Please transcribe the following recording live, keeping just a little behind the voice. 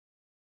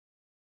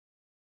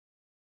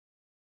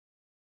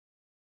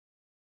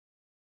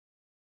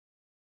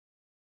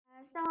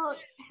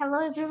Hello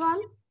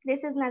everyone.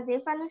 This is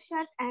Nazifa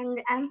Nusrat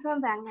and I'm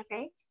from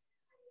Bangladesh.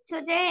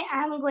 Today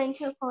I'm going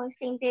to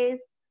hosting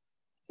this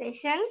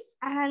session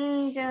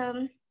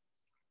and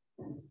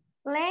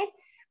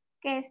let's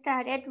get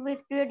started with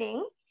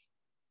reading.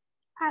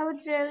 I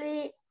would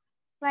really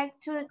like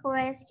to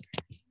request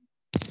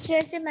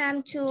Tracy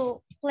ma'am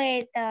to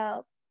play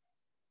the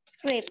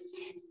script.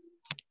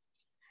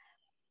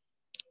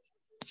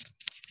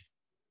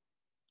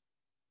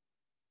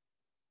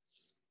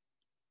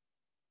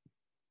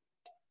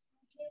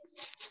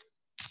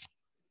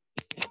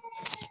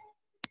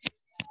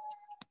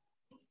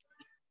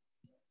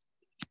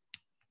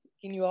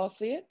 Can you all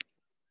see it?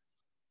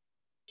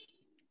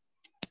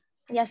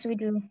 Yes, we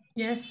do.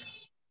 Yes.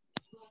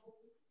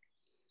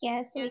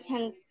 Yes, we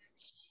can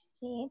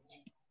see it.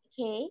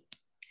 Okay.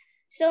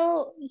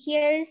 So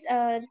here's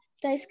the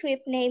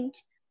script named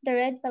The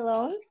Red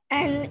Balloon,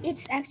 and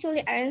it's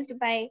actually arranged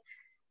by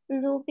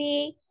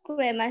Ruby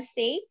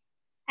Cremaschi.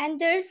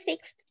 And there's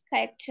 6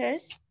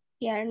 characters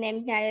here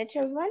named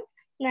narrator 1,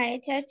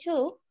 narrator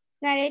 2,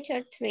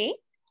 narrator 3,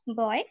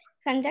 boy,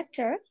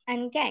 conductor,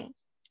 and gang.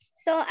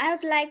 So I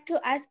would like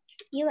to ask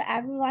you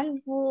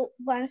everyone who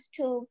wants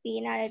to be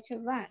narrator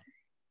 1.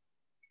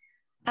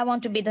 I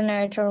want to be the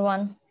narrator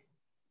 1.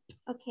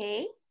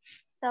 Okay,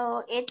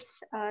 so it's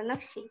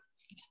Nakshi,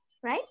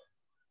 right?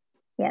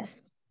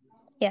 Yes.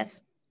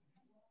 Yes.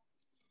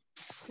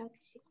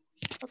 Nakshi.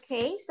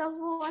 Okay, so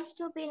who wants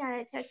to be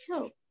narrator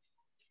 2?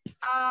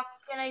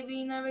 Can I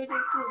be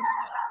narrator too?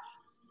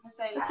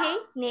 Nafeli. Okay,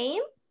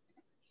 name?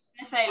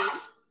 Nafeli.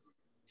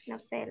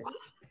 Nafeli.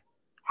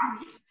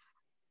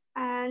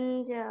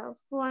 And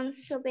who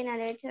wants to be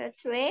narrator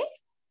 3?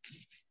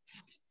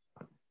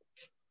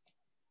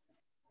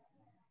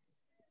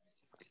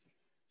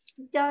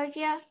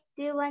 Georgia,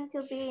 do you want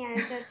to be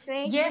narrator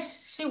 3?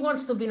 Yes, she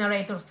wants to be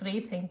narrator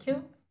 3. Thank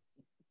you.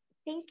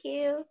 Thank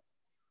you.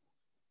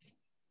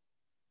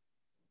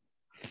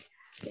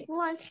 Who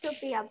wants to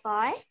be a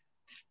boy?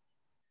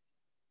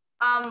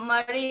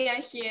 Maria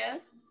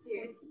here.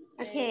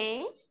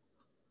 Okay.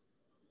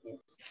 Yes.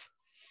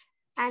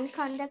 And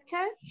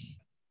conductor?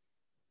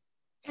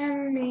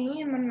 And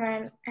me,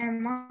 Emmanuel,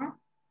 Emma.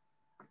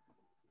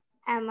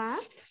 Emma,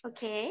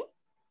 okay.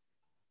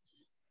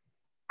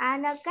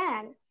 And a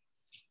gang.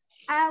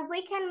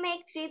 We can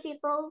make 3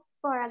 people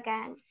for a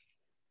gang.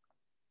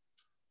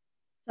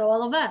 So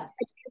all of us.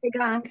 The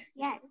gang.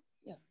 Yes.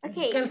 Yeah.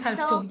 Okay. Can help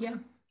So, too, yeah.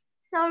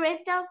 so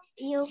rest of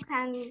you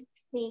can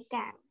be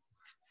gang.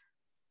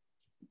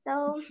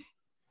 So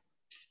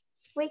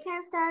we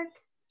can start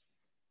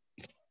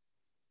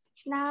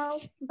now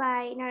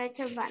by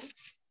narrator 1.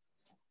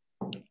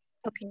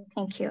 Okay,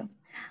 thank you.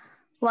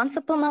 Once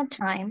upon a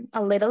time, a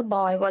little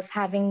boy was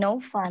having no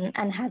fun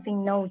and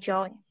having no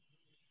joy.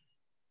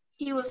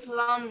 He was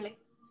lonely.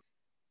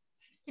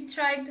 He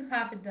tried to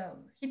have a dog.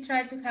 He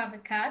tried to have a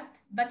cat,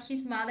 but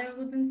his mother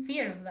wouldn't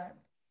fear of that.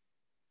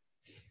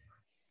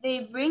 They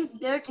bring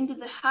dirt into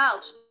the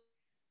house,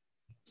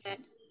 he said.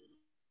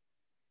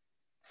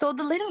 So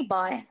the little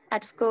boy,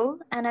 at school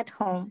and at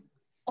home,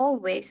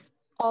 always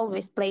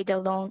played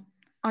alone,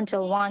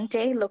 until one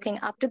day, looking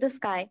up to the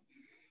sky,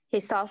 he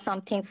saw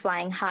something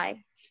flying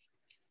high.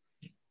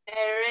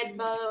 A red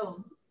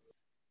balloon.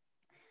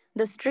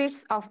 The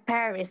streets of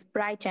Paris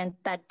brightened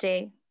that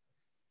day.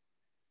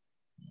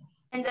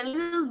 And the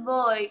little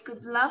boy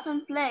could laugh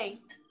and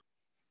play.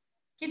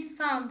 He'd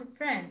found a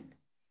friend.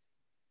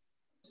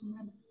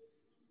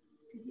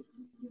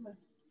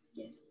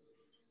 Yes.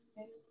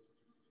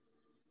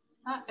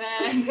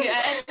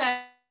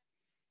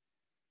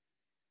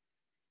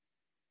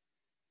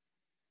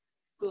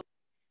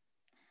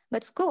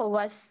 But school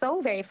was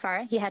so very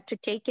far, he had to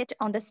take it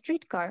on the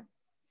streetcar.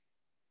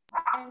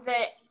 And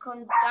the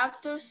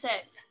conductor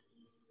said,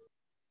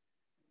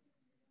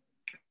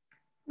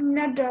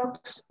 No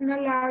dogs, no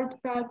large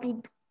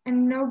packets,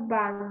 and no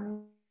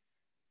balloons.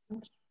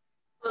 it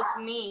was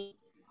me.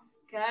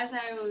 Guys,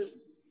 I will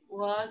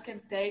walk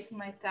and take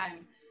my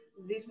time.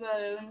 This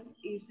balloon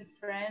is a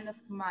friend of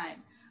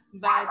mine,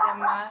 but I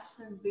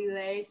mustn't be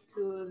late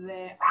to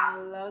the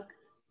unlock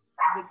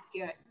the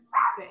gate.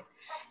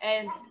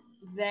 And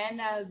then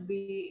I'll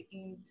be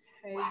in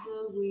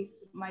trouble with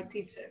my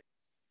teacher.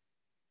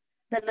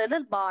 The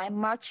little boy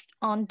marched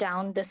on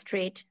down the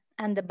street,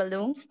 and the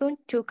balloon soon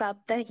took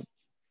up the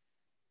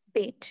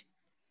beat.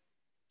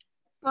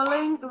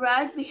 Following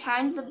right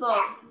behind the boy.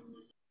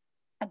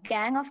 A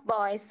gang of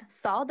boys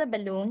saw the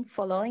balloon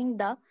following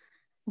the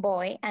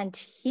boy, and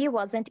he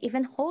wasn't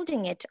even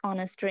holding it on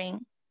a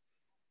string.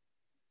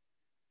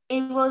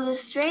 It was a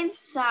strange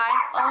sight,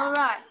 all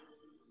right.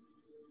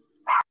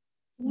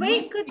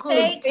 We could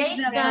take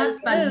that the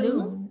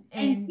balloon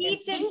and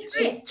teach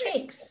it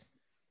tricks.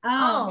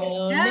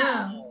 Oh,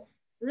 no.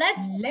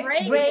 Let's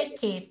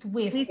break it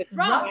with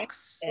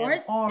rocks or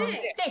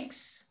sticks.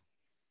 sticks.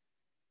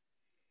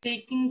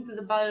 Speaking to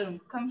the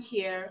balloon, come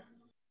here.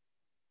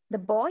 The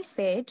boy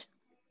said,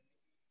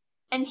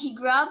 And he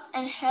grabbed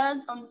and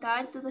held on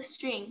tight to the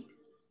string.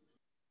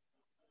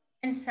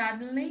 And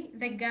suddenly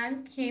the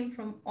gang came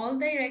from all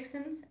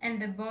directions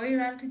and the boy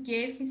ran to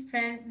give his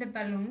friend the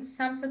balloon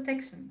some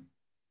protection.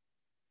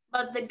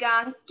 But the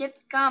gang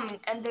kept coming,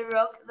 and the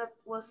rock that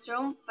was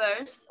thrown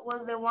first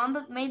was the one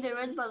that made the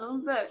red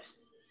balloon burst.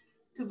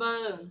 To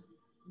balloon,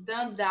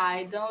 don't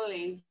die, don't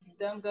leave,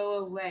 don't go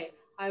away.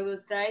 I will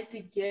try to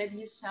get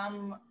you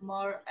some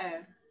more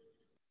air.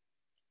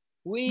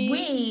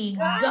 We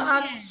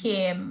got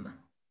him.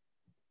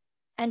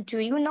 And do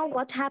you know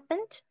what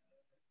happened?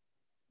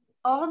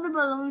 All the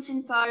balloons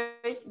in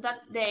Paris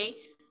that day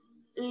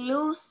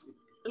loosed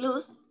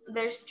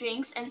their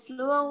strings and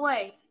flew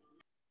away.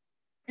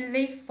 And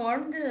they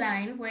formed a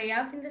line way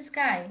up in the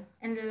sky,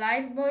 and the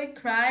light boy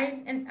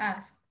cried and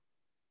asked,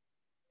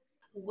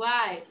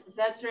 Why,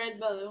 that red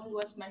balloon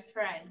was my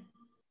friend.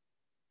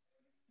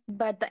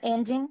 But the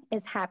ending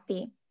is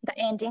happy. The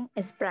ending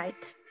is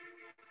bright.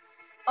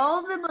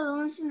 All the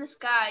balloons in the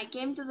sky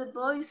came to the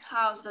boy's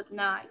house that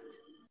night.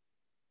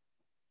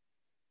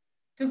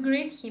 to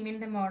greet him in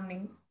the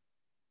morning.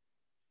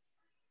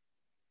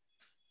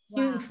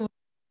 Wow. Beautiful.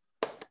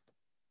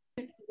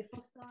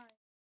 Beautiful story.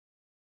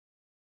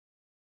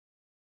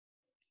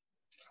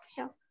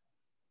 So,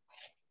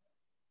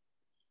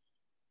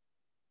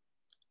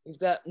 We've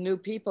got new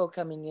people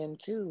coming in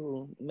too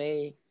who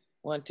may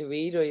want to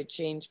read or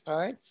change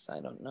parts.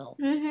 I don't know.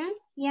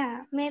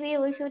 yeah, maybe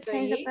we should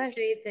change the parts.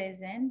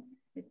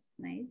 It's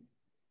nice.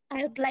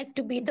 I would like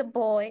to be the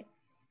boy.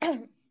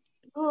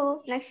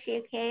 Who? Nakshi,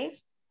 okay.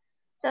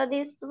 So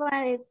this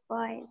one is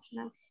boys,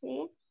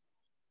 Nakshi.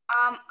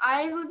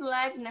 I would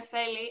like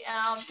Nefeli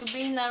to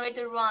be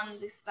narrator one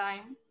this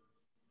time.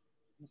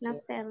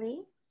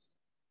 Nafeli.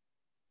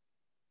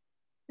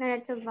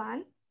 Narrator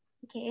one.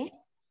 Okay.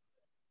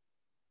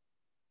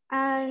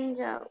 And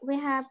we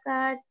have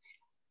got,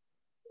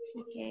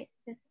 okay,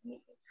 just a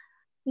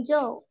minute.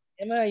 Joe.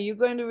 Emma, are you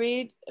going to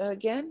read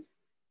again?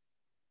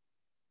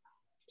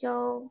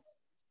 Joe,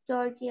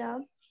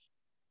 Georgia.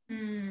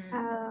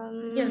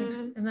 Yes,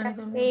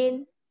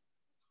 Catherine.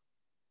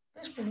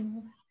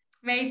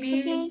 Maybe,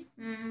 Okay.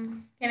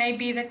 Can I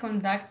be the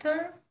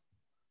conductor?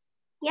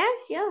 Yeah,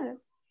 sure.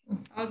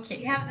 Okay.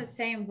 You have the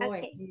same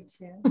voice, Okay. you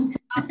two.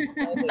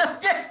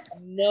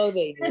 No,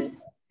 they do.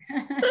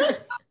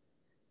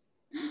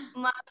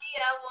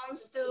 Maria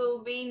wants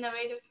to be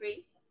narrator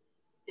 3.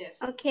 Yes.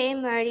 Okay,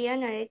 Maria,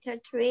 narrator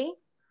 3.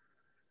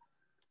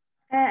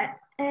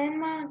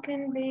 Emma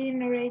can be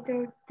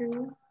narrator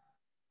 2.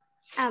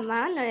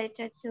 Amma,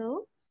 narrator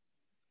 2.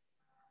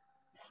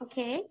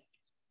 Okay.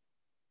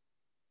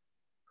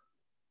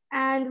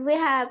 And we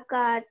have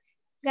got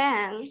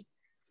gang.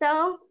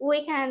 So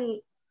we can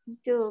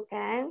do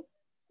gang.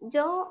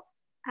 Joe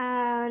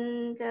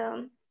and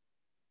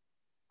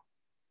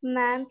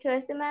ma'am,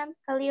 Tracy ma'am,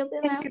 Calliope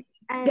ma'am.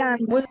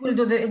 And we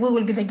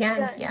will be the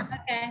gang, yeah.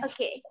 Okay.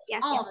 okay, yeah,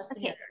 All yeah. of us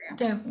Okay.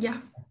 together. Yeah.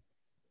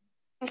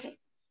 Okay.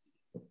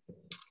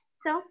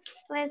 So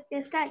let's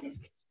get started.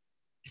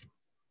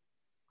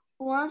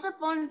 Once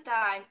upon a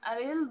time, a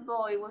little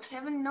boy was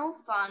having no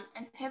fun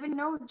and having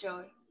no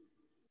joy.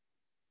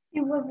 He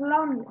was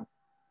lonely.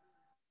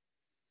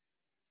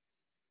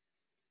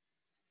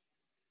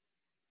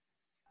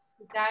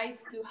 He tried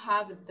to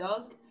have a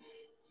dog,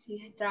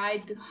 he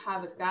tried to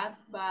have a cat,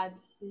 but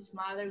his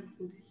mother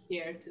could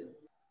hear too.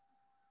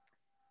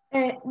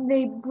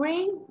 They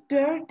bring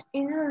dirt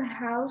into the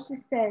house, he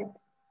said.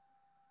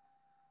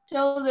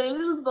 So the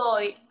little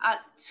boy, at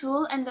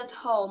school and at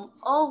home,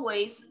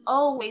 always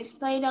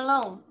played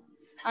alone,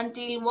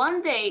 until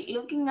one day,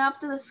 looking up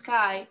to the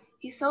sky,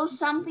 he saw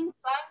something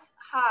flying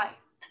high.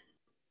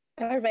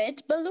 A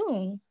red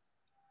balloon.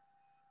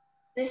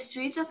 The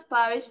streets of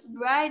Paris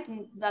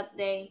brightened that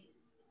day.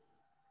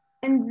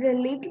 And the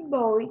little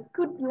boy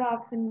could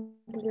laugh and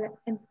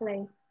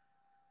play.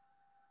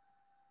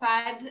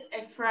 Had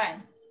a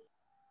friend.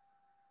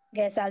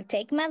 Guess I'll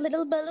take my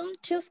little balloon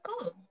to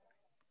school.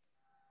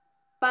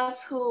 But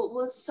who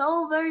was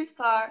so very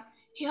far,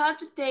 he had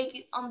to take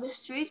it on the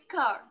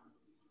streetcar.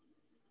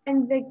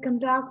 And the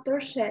conductor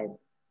said,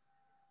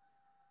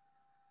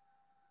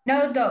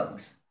 No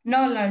dogs,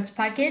 no large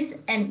packets,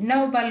 and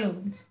no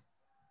balloons.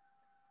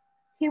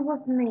 he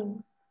was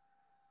mean.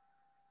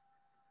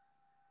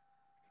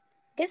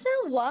 Guess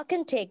I'll walk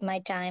and take my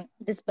time.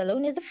 This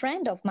balloon is a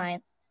friend of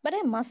mine. But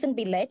I mustn't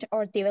be late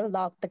or they will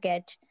lock the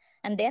gate.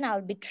 And then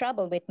I'll be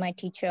trouble with my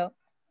teacher.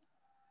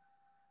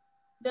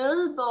 The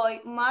little boy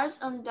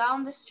marched on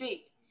down the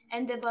street,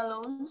 and the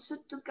balloon soon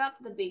took up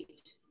the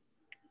beat.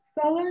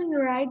 Following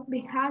right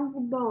behind the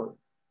boy.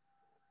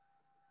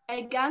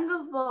 A gang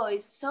of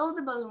boys saw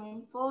the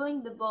balloon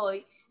following the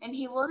boy, and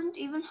he wasn't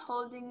even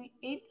holding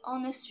it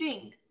on a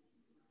string.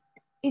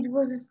 It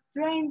was a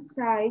strange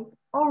sight,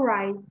 all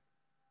right.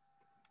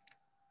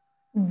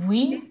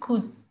 We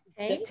could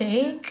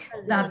take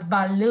that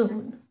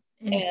balloon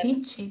and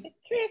teach it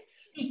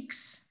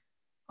tricks.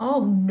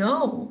 Oh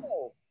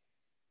no.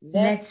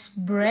 Let's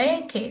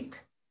break it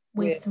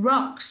with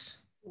rocks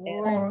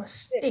or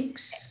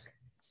sticks.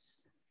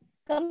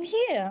 Come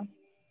here.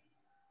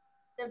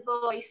 The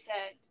boy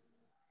said.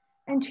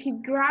 And he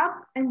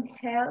grabbed and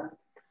held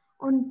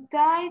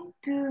untied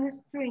to the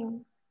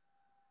string.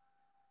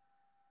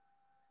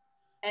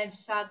 And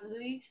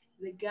suddenly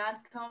the gun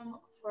came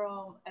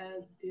from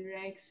a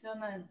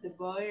direction and the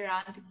boy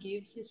ran to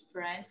give his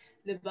friend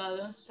the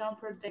balloon some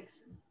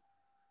protection.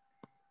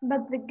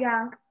 But the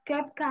gun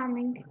kept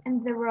coming,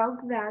 and the rock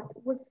that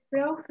was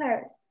thrown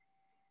first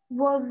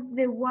was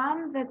the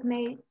one that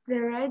made the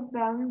red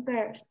balloon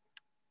burst.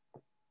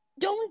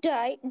 Don't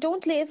die,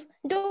 don't leave,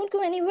 don't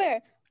go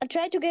anywhere. I'll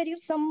try to get you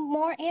some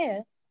more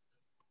air.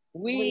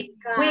 We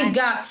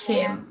got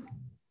him.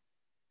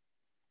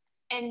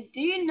 And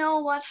do you know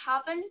what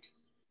happened?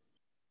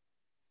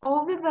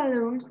 All the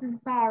balloons in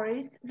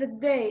Paris that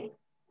day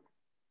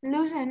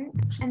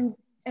loosened and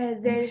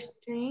their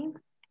strings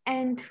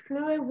and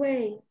flew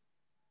away.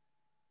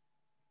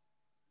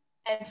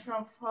 And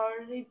from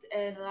forward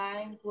a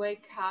lion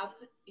wake up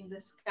in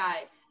the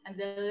sky, and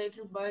the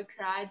little boy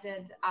cried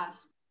and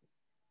asked,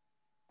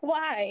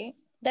 Why?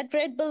 That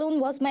red balloon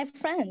was my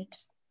friend.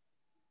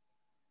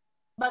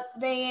 But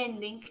the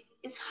ending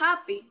is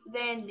happy.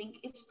 The ending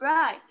is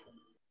bright.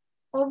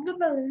 All the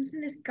balloons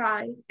in the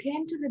sky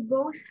came to the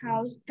boy's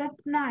house that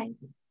night.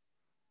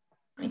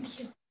 Right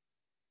here.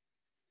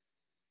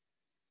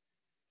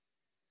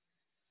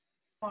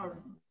 "More."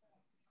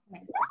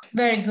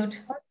 Very good.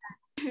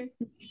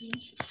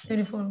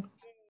 Beautiful.